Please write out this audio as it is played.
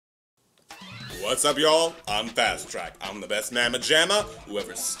What's up, y'all? I'm Fast Track. I'm the best mamma jamma who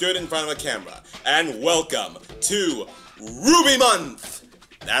ever stood in front of a camera. And welcome to RWBY Month!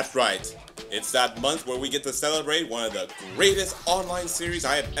 That's right. It's that month where we get to celebrate one of the greatest online series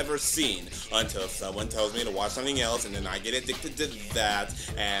I have ever seen. Until someone tells me to watch something else, and then I get addicted to that,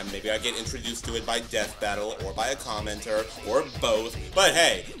 and maybe I get introduced to it by Death Battle, or by a commenter, or both. But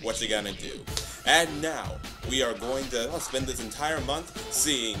hey, what you gonna do? And now, we are going to spend this entire month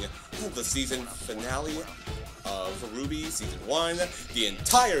seeing the season finale of RWBY Season 1, the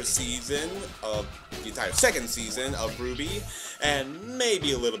entire second season of RWBY, and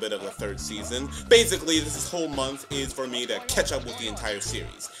maybe a little bit of the third season. Basically, this whole month is for me to catch up with the entire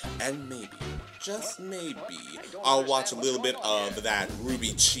series. And maybe, just maybe, I'll watch a little bit of that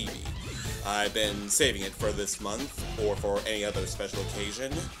RWBY Chibi. I've been saving it for this month, or for any other special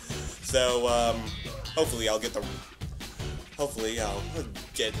occasion. So, hopefully I'll get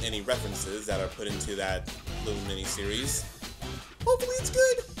any references that are put into that little mini-series. Hopefully it's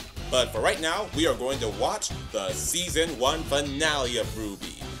good. But for right now, we are going to watch the Season 1 finale of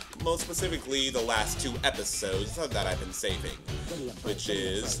RWBY. Most specifically, the last 2 episodes that I've been saving. Which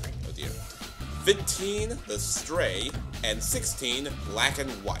is, oh dear, 15, The Stray, and 16, Black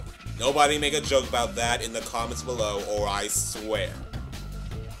and White. Nobody make a joke about that in the comments below, or I swear.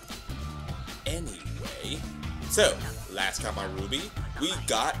 Anyway, so, last time on RWBY, we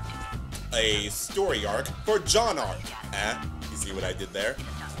got a story arc for John arc. You see what I did there?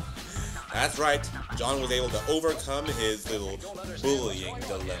 That's right, John was able to overcome his little bullying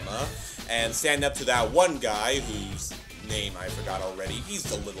dilemma and stand up to that one guy whose name I forgot already. He's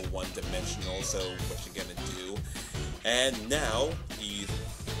a little one-dimensional, so what you gonna do? And now, he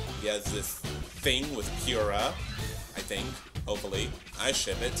has this thing with Pura, I think, hopefully. I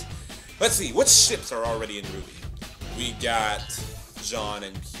ship it. Let's see, what ships are already in RWBY? We got John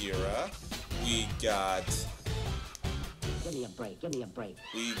and Pura. We got... Give me a break.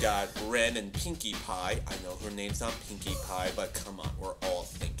 We got Ren and Pinkie Pie. I know her name's not Pinkie Pie, but come on, we're all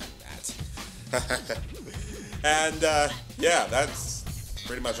thinking that. And, yeah, that's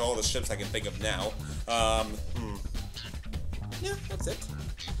pretty much all the ships I can think of now. Yeah, that's it.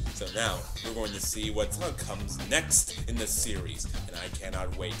 So now, we're going to see what comes next in the series, and I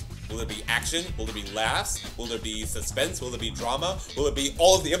cannot wait. Will there be action? Will there be laughs? Will there be suspense? Will there be drama? Will it be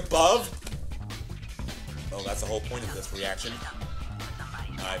all of the above? Well, that's the whole point of this reaction.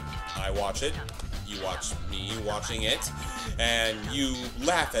 I watch it, you watch me watching it, and you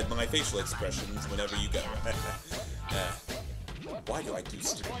laugh at my facial expressions whenever you go. Why do I do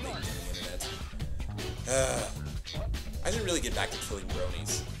stupid things on the internet? I should really get back to killing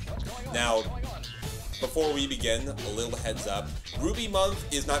bronies. Now, before we begin, a little heads up. RWBY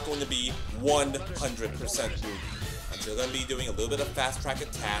Month is not going to be 100% RWBY. I'm still going to be doing a little bit of fast track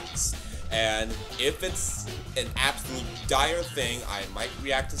attacks, and if it's an absolute dire thing, I might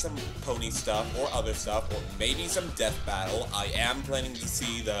react to some pony stuff or other stuff, or maybe some death battle. I am planning to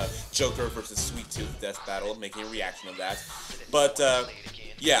see the Joker versus Sweet Tooth death battle, making a reaction of that. But,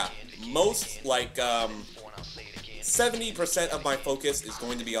 yeah, most, like, 70% of my focus is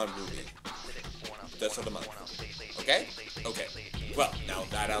going to be on RWBY. That's for the month. Okay? Okay. Well, now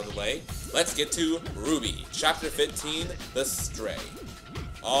that out of the way, let's get to RWBY, Chapter 15, The Stray.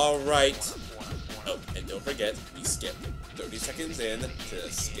 Alright. Oh, and don't forget, we skip 30 seconds in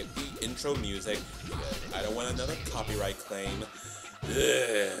to skip the intro music, because I don't want another copyright claim.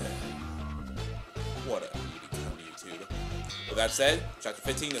 Ugh. What a beauty come YouTube. With that said, Chapter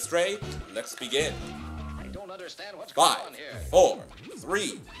 15, The Stray, let's begin. 5, 4,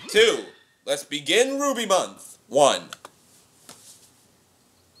 3, 2, let's begin RWBY Month 1.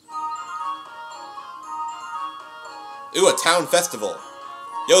 Ooh, a town festival.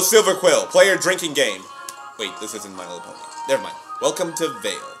 Yo, Silver Quill, play your drinking game. Wait, this isn't My Little Pony. Never mind. Welcome to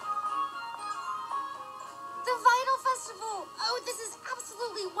Vale. The Vital Festival. Oh, this is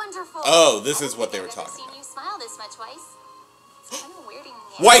absolutely wonderful. Oh, this is what they were talking about. I've never seen you smile this much, Weiss. It's kind of weirding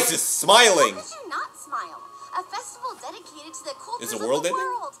me. Weiss is smiling. How could you not smile? A festival dedicated to the cultures Is the of world the ending?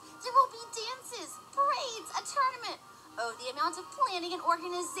 world. There will be dances, parades, a tournament. Oh, the amount of planning and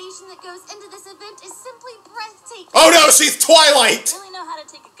organization that goes into this event is simply breathtaking. Oh no, she's Twilight! I really know how to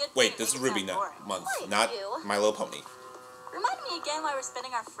take a good Wait, thing this is and make RWBY it sound boring. Month, What, not you? My Little Pony. Remind me again why we're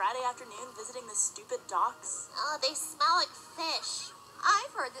spending our Friday afternoon visiting the stupid docks. Oh, they smell like fish.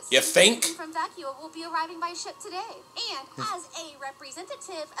 I've heard that You think? from Vacuo will be arriving by ship today. And as a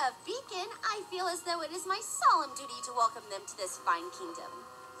representative of Beacon, I feel as though it is my solemn duty to welcome them to this fine kingdom.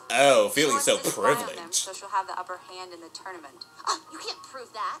 Oh, feeling She so wants to spy on them, privileged. so she'll have the upper hand in the tournament. Oh, you can't prove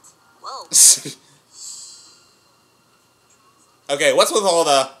that. Whoa. Okay, what's with all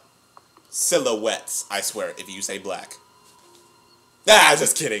the... silhouettes, I swear, if you say black. Ah,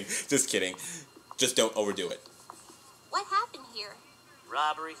 just kidding. Just kidding. Just don't overdo it. What happened here?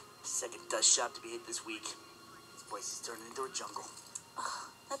 Robbery. Second dust shop to be hit this week. This place is turning into a jungle.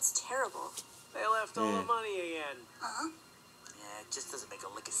 That's terrible. They left all the money again. Huh? Yeah, it just doesn't make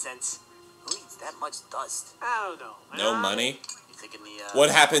a lick of sense. Who needs that much dust? I don't know. No money? You thinking the, What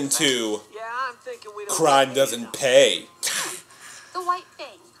happened to Yeah, I'm thinking we don't crime get doesn't enough. pay? The White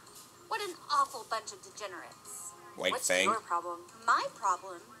Fang. What an awful bunch of degenerates. White What's Fang? your problem? My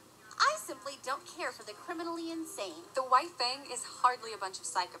problem? I simply don't care for the criminally insane. The White Fang is hardly a bunch of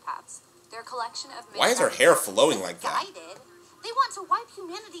psychopaths. They're a collection of Why is her hair flowing like that? Guided. They want to wipe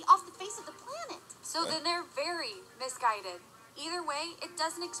humanity off the face of the planet. So then they're very misguided. Either way, it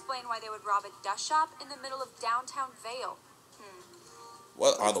doesn't explain why they would rob a dust shop in the middle of downtown Vale.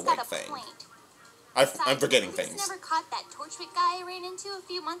 What are the It's got White a Fang? point. I'm Besides, forgetting police things. never caught that Torchwick guy I ran into a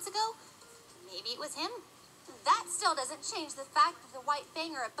few months ago. Maybe it was him. That still doesn't change the fact that the White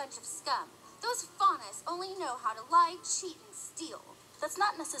Fang are a bunch of scum. Those faunus only know how to lie, cheat, and steal. That's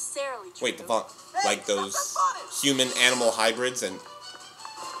not necessarily true. Wait, like those human-animal hybrids and...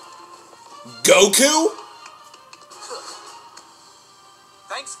 Goku?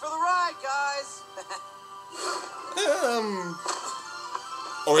 Thanks for the ride, guys.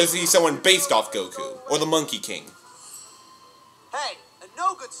 Or is he someone based off Goku? Or the Monkey King? Hey, a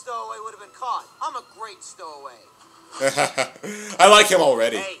no good stowaway would have been caught. I'm a great stowaway. I like him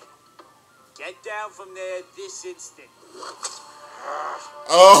already. Hey, get down from there this instant.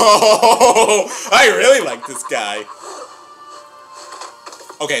 Oh, I really like this guy.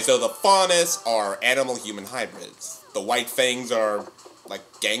 Okay, so the faunus are animal-human hybrids. The White Fangs are, like,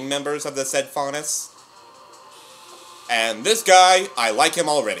 gang members of the said faunus. And this guy, I like him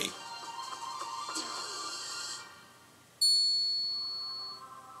already.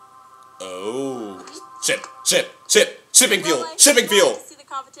 Oh. Shipping fuel, Well, I shipping still fuel. like to see the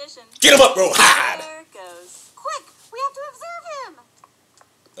competition. Get him up, bro, hard. There it goes. Quick, we have to observe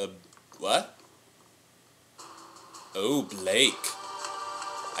him. What? Oh, Blake.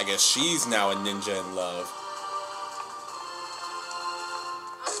 I guess she's now a ninja in love.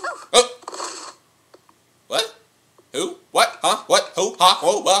 Oh! What? Who? What? Huh? What? Who? Huh?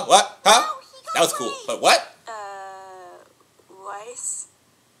 Oh, what? Huh? Oh, he got That was cool. away. But what? Weiss?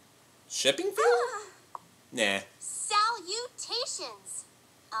 Shipping fuel? Nah. Salutations.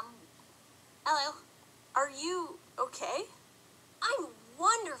 Hello. Are you okay? I'm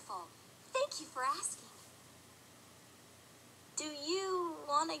wonderful. Thank you for asking. Do you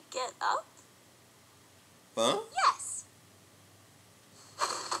want to get up? Huh? Yes.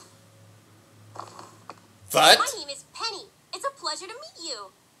 What? My name is Penny. It's a pleasure to meet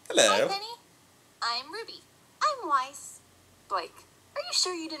you. Hello. Hi, Penny. I'm Ruby. I'm Weiss. Blake, are you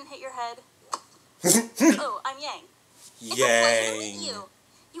sure you didn't hit your head? Oh, I'm Yang. It's a pleasure to meet Yang. you.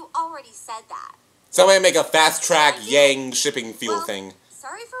 You already said that. Somebody make a fast track Yang shipping fuel Well, thing.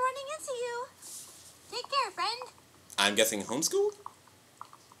 Sorry for running into you. Take care, friend. I'm guessing homeschooled?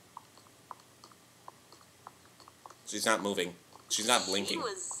 She's not moving. She's not He blinking.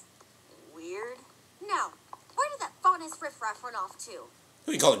 was weird. Now, where did that faunus riffraff run off to?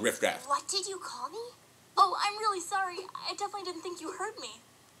 Who you calling Riff Raff? What did you call me? Oh, I'm really sorry. I definitely didn't think you heard me.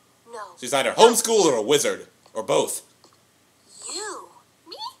 No. She's either homeschooled or a wizard. Or both. You?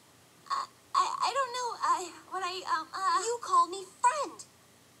 Me? I don't know. You called me friend.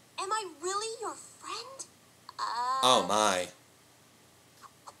 Am I really your friend? Oh my.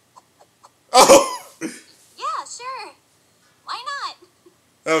 Oh! Yeah, sure. Why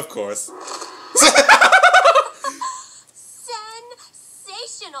not? Of course.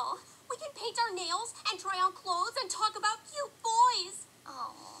 Sensational. We can paint our nails and try on clothes and talk about cute boys.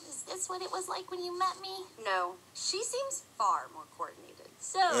 Oh, is this what it was like when you met me? No, she seems far more coordinated.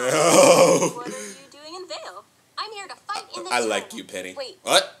 So, Oh. what are you doing in Vale? I'm here to fight in the I tournament. like you, Penny. Wait,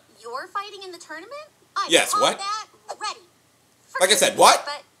 What? you're fighting in the tournament? I'm Yes, what? combat ready. Like I said, what?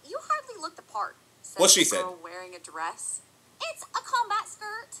 But you hardly look the part. Says What she the said. girl wearing a dress. It's a combat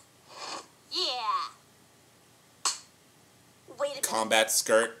skirt. Yeah. Wait a minute. Combat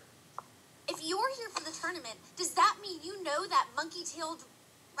skirt. If you're here for the tournament, does that mean you know that monkey-tailed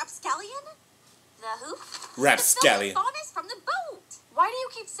rapscallion? The who? Rapscallion. The faunus from the boat. Why do you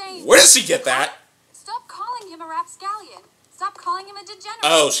keep saying... Where did she get that? Stop calling him a rapscallion. Stop calling him a degenerate.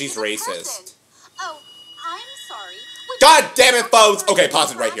 Oh, she's He's a racist. person. Oh, I'm sorry. Would God you damn it, folks! Okay,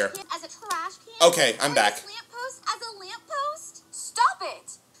 pause it right trash here. can as a trash can? Okay, I'm Or back. This lamppost as a lamppost? Stop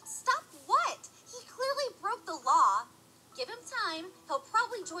it. Stop what? He clearly broke the law. Give him time. He'll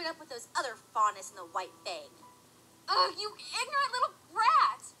probably join up with those other faunus in the White Fang. Ugh, you ignorant little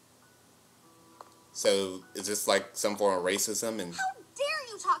brat. So, is this like some form of racism? And How dare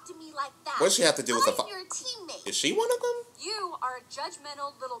you talk to me like that? what does she have to do with the I'm your teammate. Is she one of them? You are a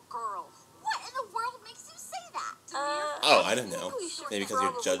judgmental little girl. What in the world makes you say that? Oh, I don't know. Maybe because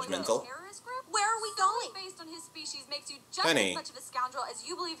you're judgmental. Terrorist group? Where are we going? Based on his species makes you just Penny. as much of a scoundrel as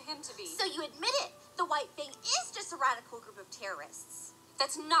you believe him to be. So you admit it. The White Fang is just a radical group of terrorists.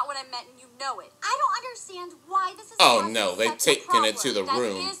 That's not what I meant, and you know it. I don't understand why this is Oh causing no, they've such a taken it to the problem.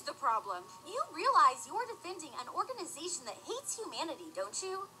 room. That is the problem. You realize you're defending an organization that hates humanity, don't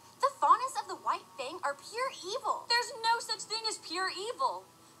you? The faunus of the White Fang are pure evil. There's no such thing as pure evil.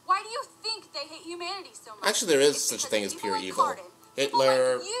 Why do you think they hate humanity so much? Actually, there is It's such a because thing of as people pure like evil. Cardin, people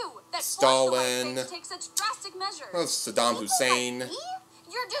Hitler, like you, that forced the Stalin, White Fang to take such drastic measures. Saddam Hussein. Me?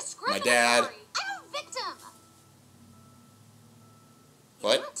 You're discriminatory. dad. I'm a victim.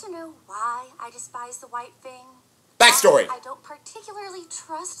 What? You want to know why I despise the White Fang? Backstory! I don't particularly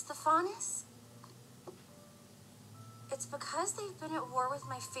trust the faunus. It's because they've been at war with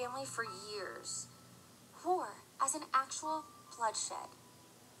my family for years. War as an actual bloodshed.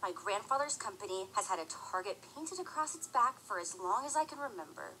 My grandfather's company has had a target painted across its back for as long as I can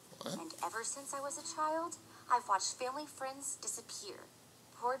remember. What? And ever since I was a child, I've watched family friends disappear.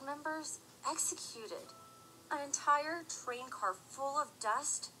 Board members executed. An entire train car full of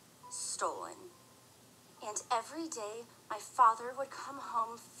dust stolen. And every day, my father would come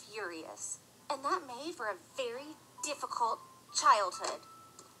home furious. And that made for a very difficult childhood.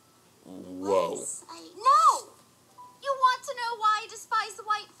 Whoa. No! You want to know why I despise the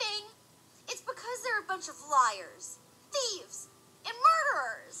White Fang? It's because they're a bunch of liars, thieves, and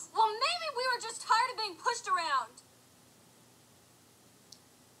murderers. Well, maybe we were just tired of being pushed around.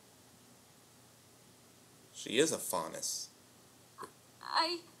 She is a faunus.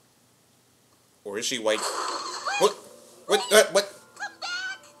 Or is she white? What? What? Come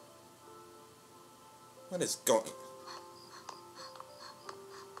back! What is going...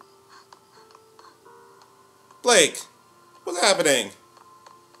 Blake! What's happening?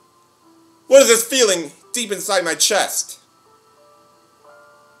 What is this feeling deep inside my chest?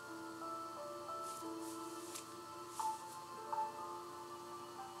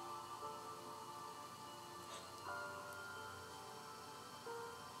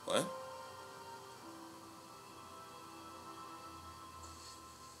 What?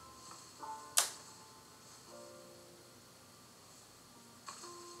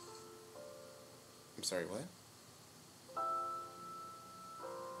 I'm sorry, what?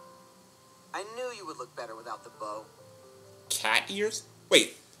 I knew you would look better without the bow. Cat ears?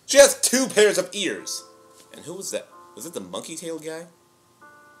 Wait, she has 2 pairs of ears! And who was that? Was it the monkey tail guy?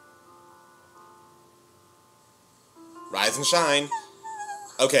 Rise and shine.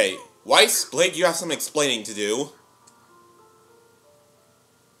 Okay, Weiss, Blake, you have some explaining to do.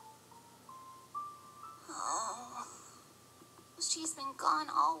 Oh, she's been gone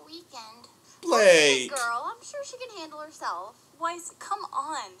all weekend. Blake! Girl, I'm sure she can handle herself. Weiss, come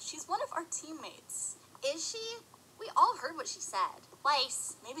on. She's one of our teammates. Is she? We all heard what she said.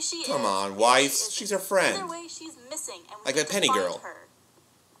 Weiss. Maybe she is. Come on, maybe Weiss. she She's isn't. her friend. Either way, she's missing, and we Like need a to penny find girl. her.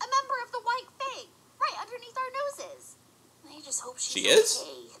 A member of the White Fang, right underneath our noses. I just hope she's She is?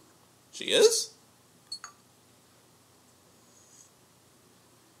 okay. She is?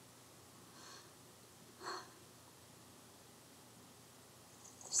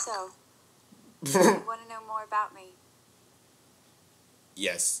 So, you want to know more about me?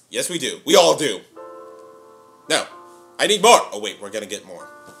 Yes. Yes, we do. We all do. No. I need more. Oh, wait. We're gonna get more.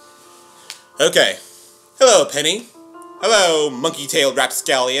 Okay. Hello, Penny. Hello, monkey-tailed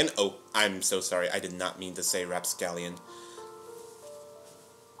rapscallion. Oh, I'm so sorry. I did not mean to say rapscallion.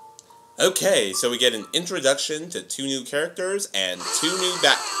 Okay, so we get an introduction to 2 new characters and 2 new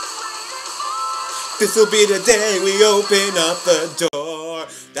This'll be the day we open up the door.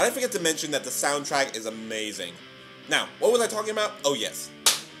 Did I forget to mention that the soundtrack is amazing? Now, what was I talking about? Oh, yes.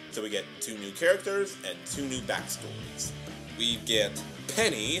 So we get 2 new characters and 2 new backstories. We get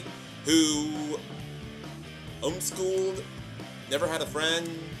Penny, who homeschooled, never had a friend,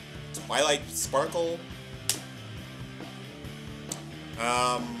 Twilight Sparkle.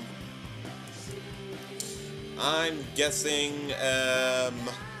 I'm guessing,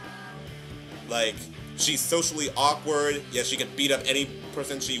 like, she's socially awkward. Yes, she can beat up any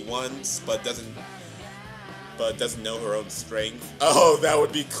person she wants, but doesn't know her own strength. Oh, that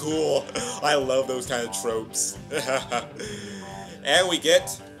would be cool. I love those kind of tropes. And we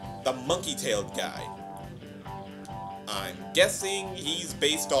get the monkey-tailed guy. I'm guessing he's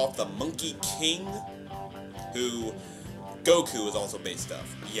based off the Monkey King, who Goku is also based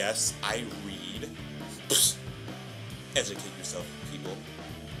off. Yes, I read. Educate yourself, people.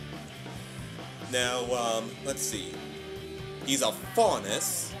 Now, let's see. He's a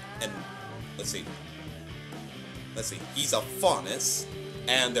faunus, and let's see. He's a faunus,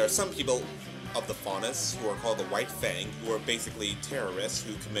 and there are some people of the faunus who are called the White Fang, who are basically terrorists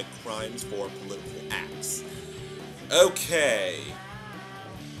who commit crimes for political acts. Okay.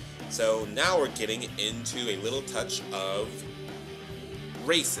 So now we're getting into a little touch of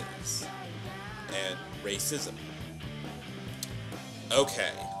races and racism.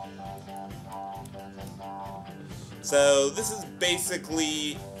 Okay. So this is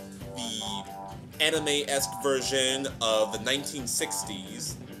basically the anime-esque version of the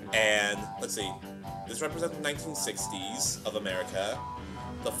 1960s, and let's see, this represents the 1960s of America.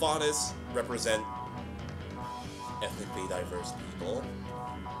 The faunus represent ethnically diverse people,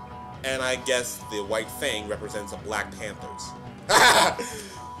 and I guess the White Fang represents the Black Panthers.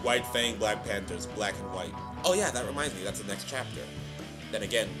 White Fang, Black Panthers, black and white. Oh yeah, that reminds me, that's the next chapter. Then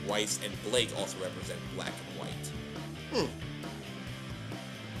again, Weiss and Blake also represent black and white.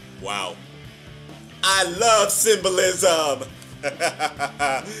 Wow. I love symbolism!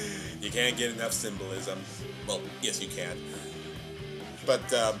 You can't get enough symbolism. Well, yes you can. But,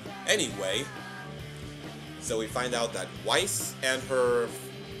 anyway. So we find out that Weiss and her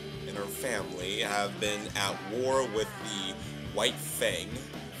family have been at war with the White Fang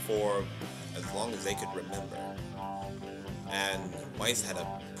for as long as they could remember. And Weiss had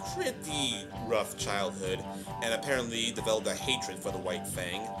a pretty rough childhood, and apparently developed a hatred for the White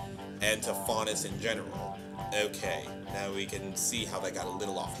Fang, and to faunus in general. Okay, now we can see how that got a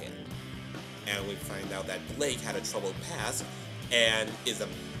little offhand. And we find out that Blake had a troubled past, and is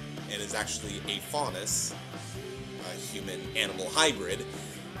actually a faunus, a human-animal hybrid.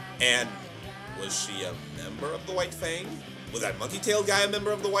 And was she a member of the White Fang? Was that monkey-tailed guy a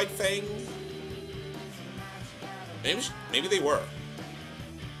member of the White Fang? Maybe they were.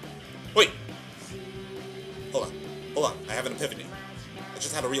 Wait! Hold on, I have an epiphany. I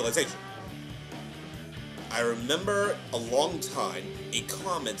just had a realization. I remember a long time, a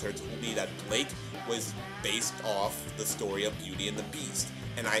commenter told me that Blake was based off the story of Beauty and the Beast,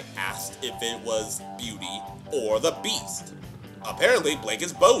 and I asked if it was Beauty or the Beast. Apparently, Blake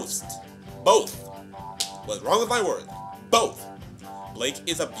is both. Both. What's wrong with my word? Both. Blake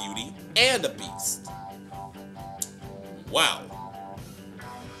is a beauty and a beast. Wow.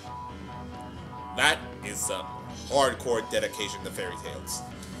 That is some hardcore dedication to fairy tales.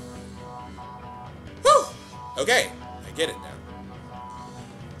 Whew! Okay, I get it now.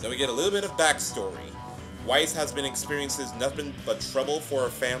 So we get a little bit of backstory. Weiss has been experiencing nothing but trouble for her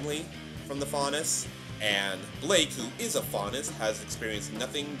family from the faunus, and Blake, who is a faunus, has experienced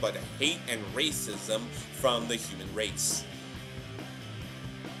nothing but hate and racism from the human race.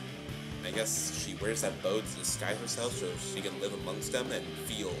 I guess she wears that bow to disguise herself so she can live amongst them and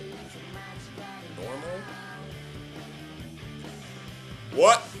feel normal?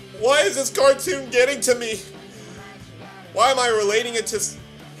 What? Why is this cartoon getting to me? Why am I relating it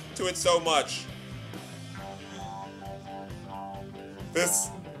to it so much? This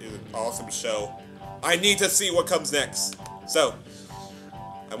is an awesome show. I need to see what comes next. So,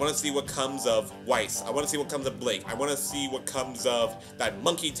 I want to see what comes of Weiss. I want to see what comes of Blake. I want to see what comes of that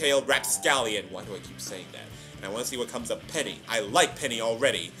monkey-tailed rapscallion. Why do I keep saying that? And I want to see what comes of Penny. I like Penny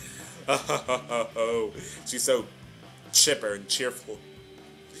already. She's so chipper and cheerful.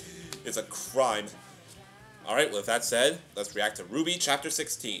 It's a crime. Alright, well, with that said, let's react to RWBY Chapter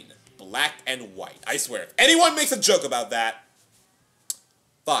 16. Black and White. I swear, if anyone makes a joke about that...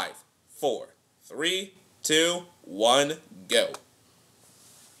 5, 4, 3, 2, 1, go.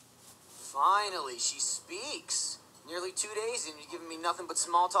 Finally, she speaks. Nearly 2 days and you're giving me nothing but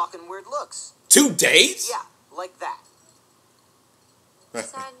small talk and weird looks. 2 days? Yeah, like that.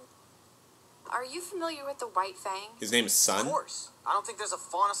 Son, are you familiar with the White Fang? His name is Sun? Of course. I don't think there's a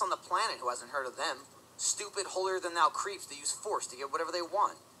faunus on the planet who hasn't heard of them. Stupid, holier-than-thou creeps that use force to get whatever they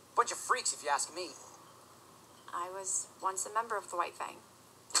want. Bunch of freaks, if you ask me. I was once a member of the White Fang.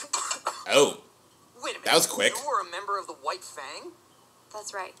 Oh. Wait a minute. That was quick. You were a member of the White Fang?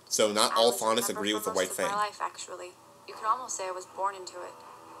 That's right. So not all faunus agree with the White Fang. Fang. My life, actually. You could almost say I was born into it.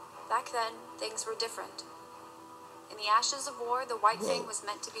 Back then, things were different. In the ashes of war, the White Fang was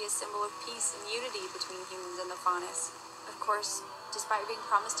meant to be a symbol of peace and unity between humans and the faunus. Of course, despite being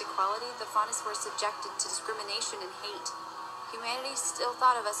promised equality, the faunus were subjected to discrimination and hate. Humanity still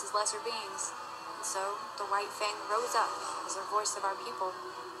thought of us as lesser beings. And so, the White Fang rose up as a voice of our people.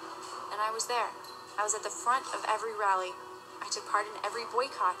 And I was there. I was at the front of every rally. I took part in every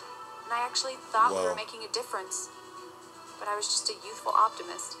boycott. And I actually thought we were making a difference. But I was just a youthful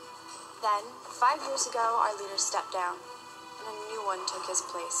optimist. Then, 5 years ago, our leader stepped down. And a new one took his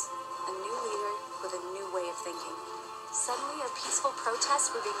place. A new leader with a new way of thinking. Suddenly, our peaceful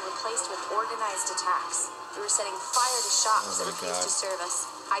protests were being replaced with organized attacks. We were setting fire to shops that refused to serve us,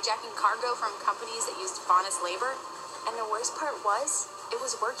 hijacking cargo from companies that used Faunus labor. And the worst part was, it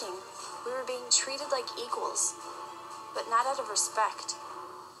was working. We were being treated like equals, but not out of respect,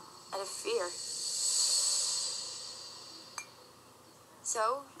 out of fear.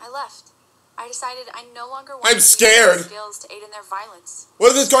 So, I left. I decided I no longer wanted I'm scared. skills to aid in their violence. What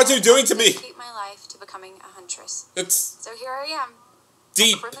is this cartoon doing to me? Dedicate my life to becoming a huntress. It's So here I am,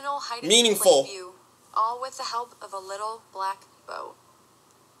 deep, a criminal hiding meaningful. in plain view, all with the help of a little black bow.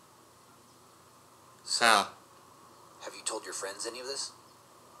 How? Have you told your friends any of this?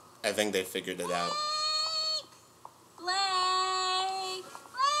 I think they figured it out. Blake!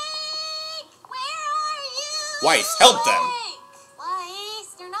 Blake! Where are you? Weiss, help them!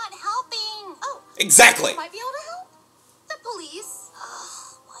 Weiss, they're not helping. Oh, Exactly! might be able to help? The police.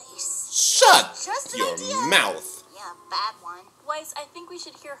 Weiss. Shut Just an your idea. mouth. Yeah, bad one. Weiss, I think we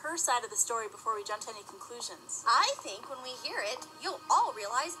should hear her side of the story before we jump to any conclusions. I think when we hear it, you'll all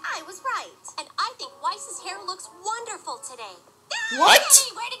realize I was right. And I think Weiss's hair looks wonderful today. What?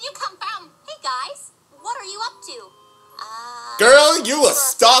 Hey, where did you come from? Hey, guys. What are you up to? Girl, you a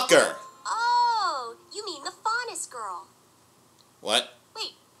stalker! Oh, you mean the Faunus girl. What?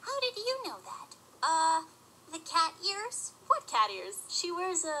 Wait, how did you know that? The cat ears? What cat ears? She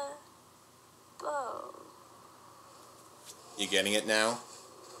wears a bow. You getting it now?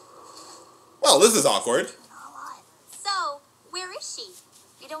 Well, this is awkward. So, where is she?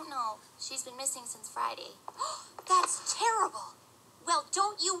 We don't know. She's been missing since Friday. That's terrible. Well,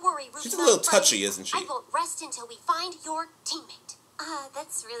 don't you worry, Ruby. She's a little touchy, isn't she? I won't rest until we find your teammate.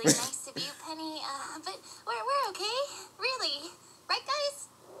 That's really nice of you, Penny. But we're okay. Really. Right, guys?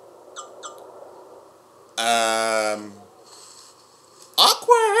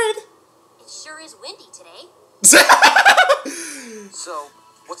 Awkward. It sure is windy today. So,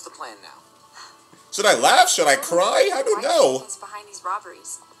 what's the plan now? Should I laugh? Should I cry? I don't know. Is behind these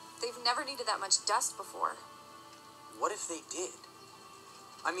robberies. They've never needed that much dust before. What if they did?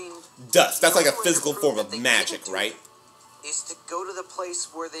 I mean, Dust. That's like a the only way to physical prove form that of they magic, didn't do right? it is to go to the place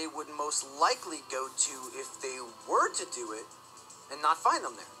where they would most likely go to if they were to do it, and not find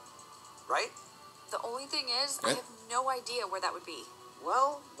them there, right? The only thing is, I have no idea where that would be.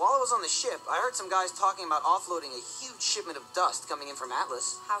 Well, while I was on the ship, I heard some guys talking about offloading a huge shipment of dust coming in from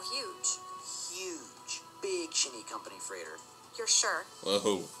Atlas. How huge? Huge. Big shinny company freighter. You're sure?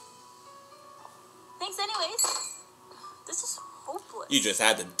 Whoa. Thanks anyways. This is hopeless. You just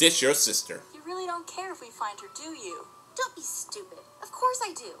had to dish your sister. You really don't care if we find her, do you? Don't be stupid. Of course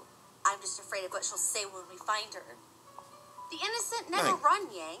I do. I'm just afraid of what she'll say when we find her. The innocent never run,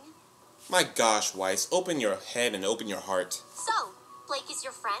 Yang. My gosh, Weiss. Open your head and open your heart. So, Blake is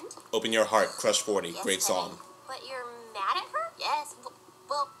your friend? Open your heart. Crush 40. Yes, Great Penny. song. But you're mad at her? Yes.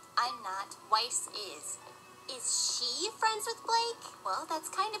 Well, I'm not. Weiss is. Is she friends with Blake? Well, that's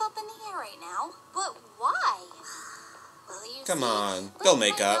kind of up in the air right now. But why? Well, you Come see, on. Blake Go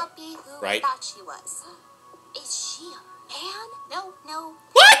make might up. not be who Right? I thought she was. Is she a man? No.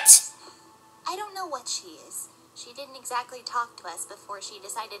 What? I don't know what she is. She didn't exactly talk to us before she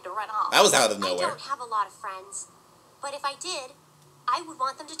decided to run off. That was out of I nowhere. don't have a lot of friends. But if I did, I would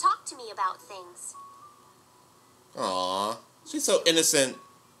want them to talk to me about things. Aw. She's so innocent.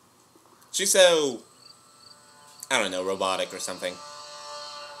 She's so... I don't know, robotic or something.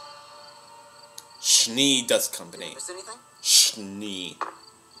 Schnee Dust Company. Missed anything? Schnee.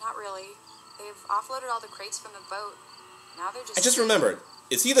 Not really. They've offloaded all the crates from the boat. Now they're just... I just remembered.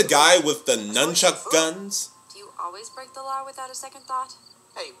 Is he the guy with the nunchuck guns? Do you always break the law without a second thought?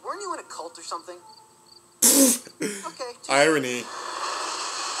 Hey, weren't you in a cult or something? Okay. Irony.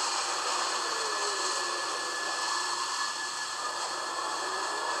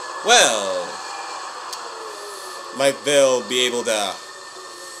 Well, might they'll be able to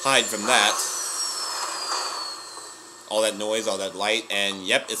hide from that. All that noise, all that light, and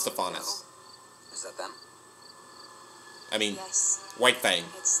yep, it's the Faunus. Is that them? I mean, Yes, White Fang.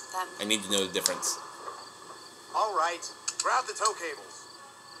 it's them. I need to know the difference. All right, grab the tow cables.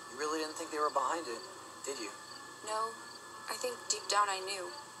 You really didn't think they were behind it, did you? No, I think deep down I knew.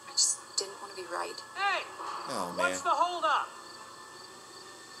 I just didn't want to be right. Hey, Oh man. what's the holdup?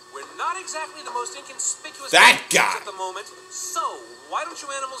 We're not exactly the most inconspicuous That creatures guy! at the moment, so why don't you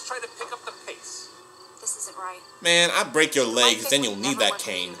animals try to pick up the pace? This isn't right. Man, I break your My legs, thing then you'll would need never that work with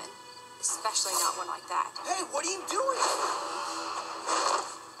a cane. human, especially not one like that. Hey, what are you doing?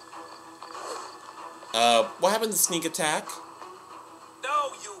 What happened to sneak attack?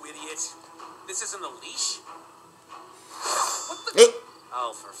 No, you idiot. This isn't a leash. What the...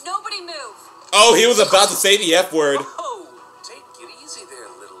 Oh, for Nobody move. Oh, he was about to say the F word. Oh, take it easy there,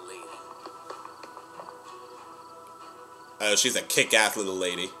 little lady. Oh, she's a kick-ass little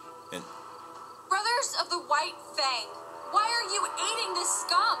lady. And Brothers of the White Fang, why are you eating this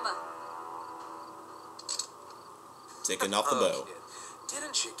scum? taking off the bow. Kid,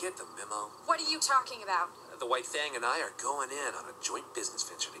 didn't you get the memo? What are you talking about? The White Fang and I are going in on a joint business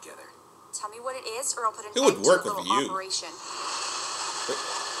venture together. Tell me what it is, or I'll put an Who would end to work the with little you? operation.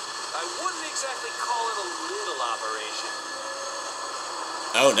 I wouldn't exactly call it a little operation.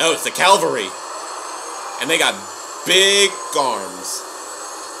 Oh no, it's the cavalry. And they got big arms.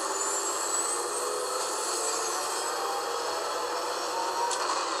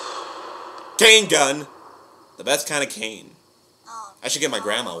 Cane gun. The best kind of cane. I should get my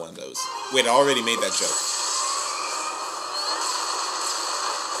grandma one of those. Wait, I already made that joke.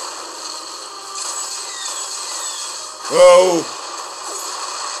 Whoa!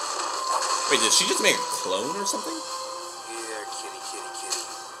 Wait, did she just make a clone or something? Here, kitty, kitty,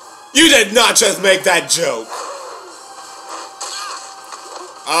 kitty. You did not just make that joke!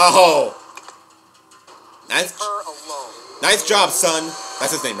 Oh! Nice, Her alone. nice job, son.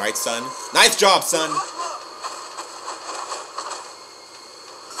 That's his name, right, son? Nice job, son.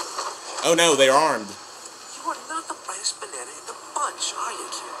 Oh no, they're armed. You are not the brightest banana in the bunch, are you,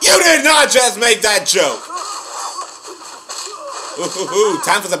 kid? You did not just make that joke! Ooh,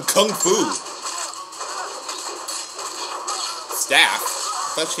 time for some kung fu. Staff?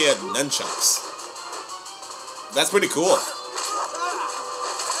 I thought she had nunchucks. That's pretty cool.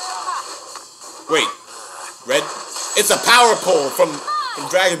 Wait, Red? It's a power pole from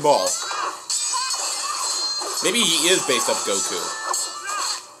Dragon Ball. Maybe he is based off Goku.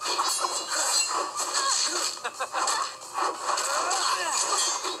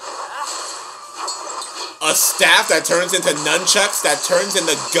 A staff that turns into nunchucks that turns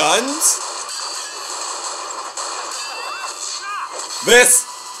into guns? This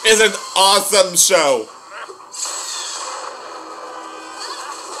is an awesome show.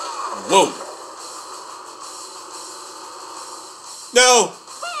 Whoa. No!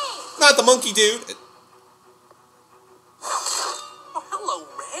 Not the monkey dude. Oh, hello,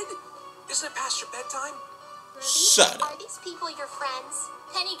 Red. Isn't it past your bedtime? Shut up. Are these people your friends?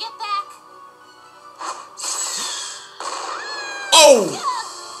 Penny, get back. Oh!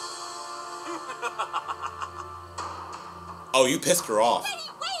 Oh, you pissed her off. Penny,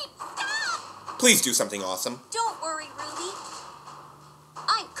 wait! Stop! Please do something awesome. Don't worry, Ruby.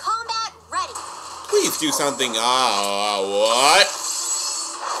 I'm combat ready. Please do something. What?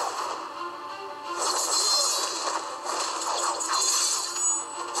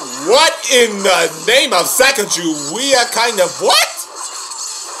 What in the name of Sacagawea kind of what?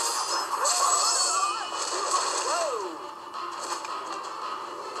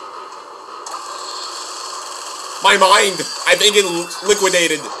 My mind, I think it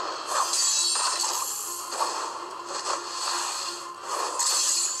liquidated.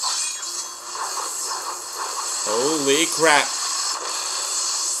 Holy crap.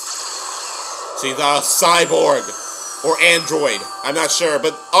 She's a cyborg. Or android. I'm not sure,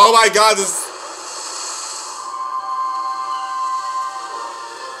 but oh my god, this...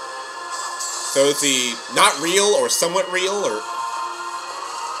 So is he not real or somewhat real or...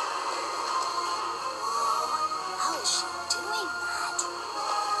 How is she doing that?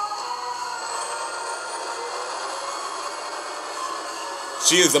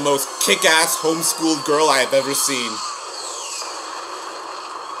 She is the most kick-ass homeschooled girl I have ever seen.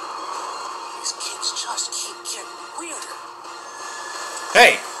 These kids just keep getting weirder.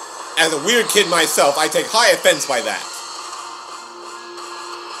 Hey! As a weird kid myself, I take high offense by that.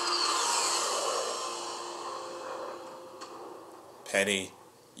 Penny,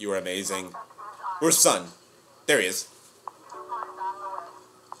 you are amazing. Where's Son? There he is.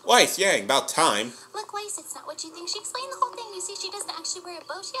 Weiss, yang, about time. Look, Weiss, it's not what you think. She explained the whole thing. You see, she doesn't actually wear a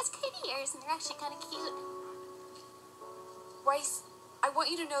bow. She has kitty ears, and they're actually kind of cute. Weiss, I want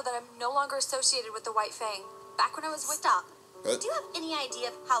you to know that I'm no longer associated with the White Fang. Back when I was with... Stop. What? Do you have any idea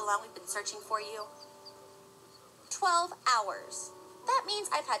of how long we've been searching for you? 12 hours. That means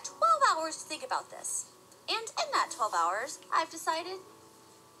I've had 12 hours to think about this. And in that 12 hours, I've decided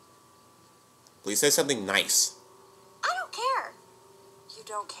Please say something nice. I don't care. You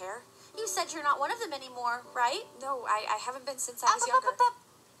don't care? You said you're not one of them anymore, right? No, I haven't been since I was younger.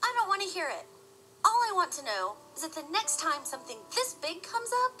 I don't want to hear it. All I want to know is that the next time something this big comes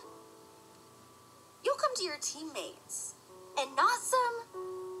up, you'll come to your teammates and not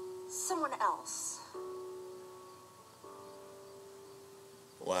someone else.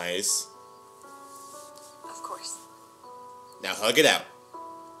 Weiss. Of course. Now hug it out.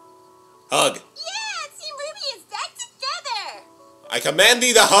 Hug. Yeah, Team RWBY is back together! I command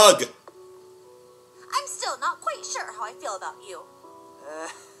thee to hug. I'm still not quite sure how I feel about you.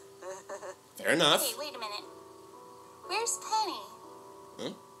 Fair enough. Hey, wait a minute. Where's Penny?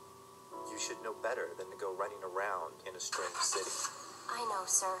 You should know better than to go running around in a strange city. I know,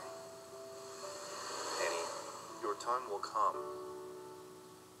 sir. Penny, your time will come.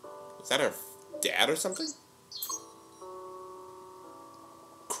 Is that her dad or something?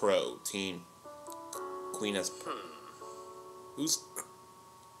 Crow team. Queen has. Who's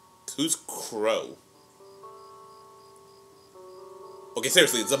Crow? Okay,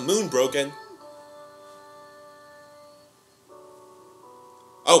 seriously, is the moon broken?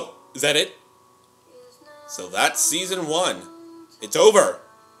 Oh, is that it? So that's season 1. It's over.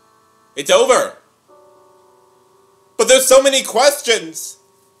 It's over. But there's so many questions.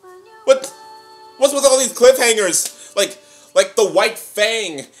 What's with all these cliffhangers? Like the White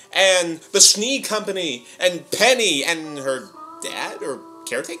Fang and the Schnee Company and Penny and her dad or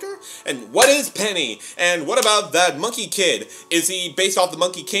caretaker? And what is Penny? And what about that Monkey Kid? Is he based off the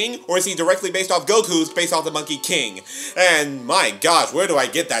Monkey King, or is he directly based off Goku's based off the Monkey King? And my gosh, where do I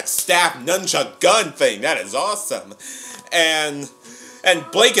get that staff nunchuck gun thing? That is awesome. And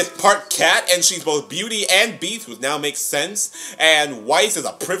Blake is part cat, and she's both Beauty and Beast, which now makes sense. And Weiss is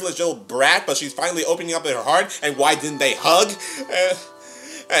a privileged little brat, but she's finally opening up her heart. And why didn't they hug?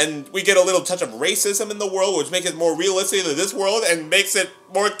 And we get a little touch of racism in the world, which makes it more realistic to this world, and makes it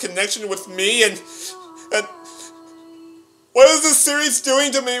more connection with me. And what is this series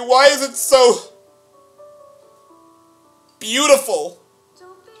doing to me? Why is it so beautiful?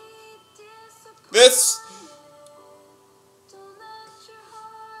 This.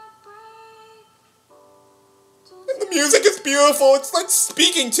 And the music is beautiful. It's like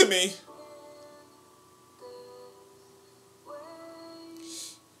speaking to me.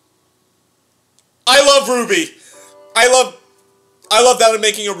 I love RWBY. I love that I'm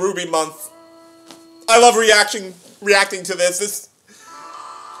making a RWBY month. I love reacting to this.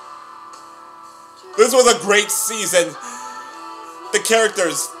 This was a great season. The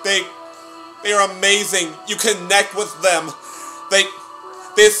characters, they are amazing. You connect with them. They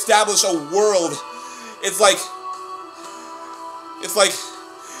establish a world. It's like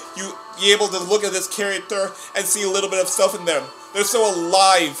you're able to look at this character and see a little bit of self in them. They're so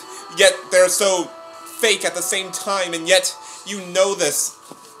alive, yet they're so fake at the same time, and yet you know this.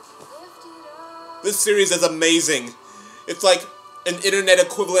 This series is amazing. It's like an internet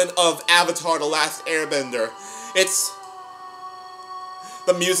equivalent of Avatar: The Last Airbender.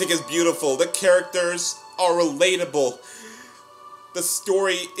 The music is beautiful. The characters are relatable. The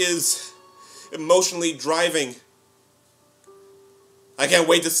story is emotionally driving. I can't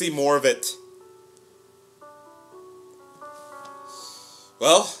wait to see more of it.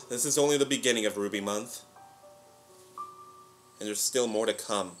 Well, this is only the beginning of RWBY Month. And there's still more to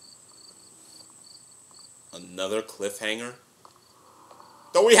come. Another cliffhanger?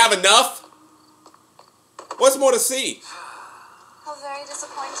 Don't we have enough? What's more to see? How very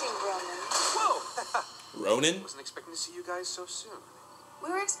disappointing, Ronan. Whoa! Ronan? Wasn't expecting to see you guys so soon. We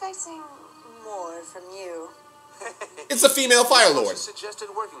were expecting more from you. It's the female Fire Lord. You suggested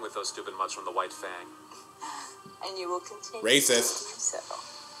working with those stupid mutts from the White Fang. And you will continue Racist. to do so.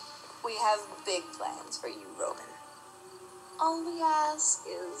 We have big plans for you, Roman. All we ask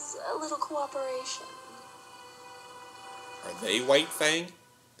is a little cooperation. Are they White Fang?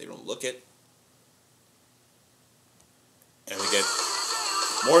 They don't look it. And we get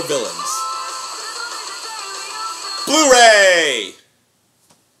more villains. Blu-ray!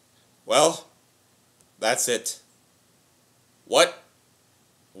 Well, that's it.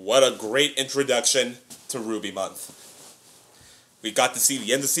 What a great introduction to RWBY Month. We got to see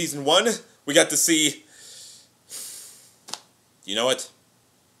the end of Season 1. We got to see... You know what?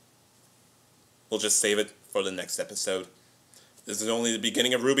 We'll just save it for the next episode. This is only the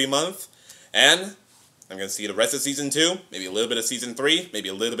beginning of RWBY Month. And I'm going to see the rest of Season 2. Maybe a little bit of Season 3. Maybe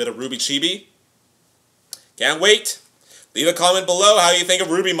a little bit of RWBY Chibi. Can't wait. Leave a comment below how you think of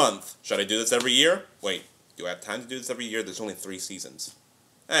RWBY Month. Should I do this every year? Wait, do I have time to do this every year? There's only 3 seasons.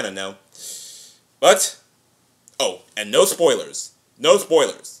 I don't know. But, oh, and no spoilers. No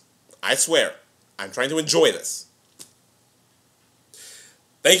spoilers. I swear, I'm trying to enjoy this.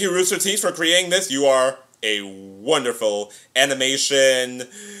 Thank you, Rooster Teeth, for creating this. You are a wonderful animation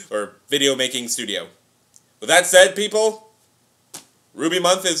or video making studio. With that said, people, RWBY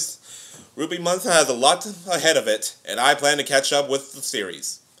Month has a lot ahead of it, and I plan to catch up with the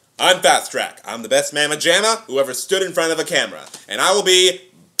series. I'm Fast Track. I'm the best mamma jamma who ever stood in front of a camera, and I will be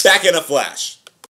back in a flash.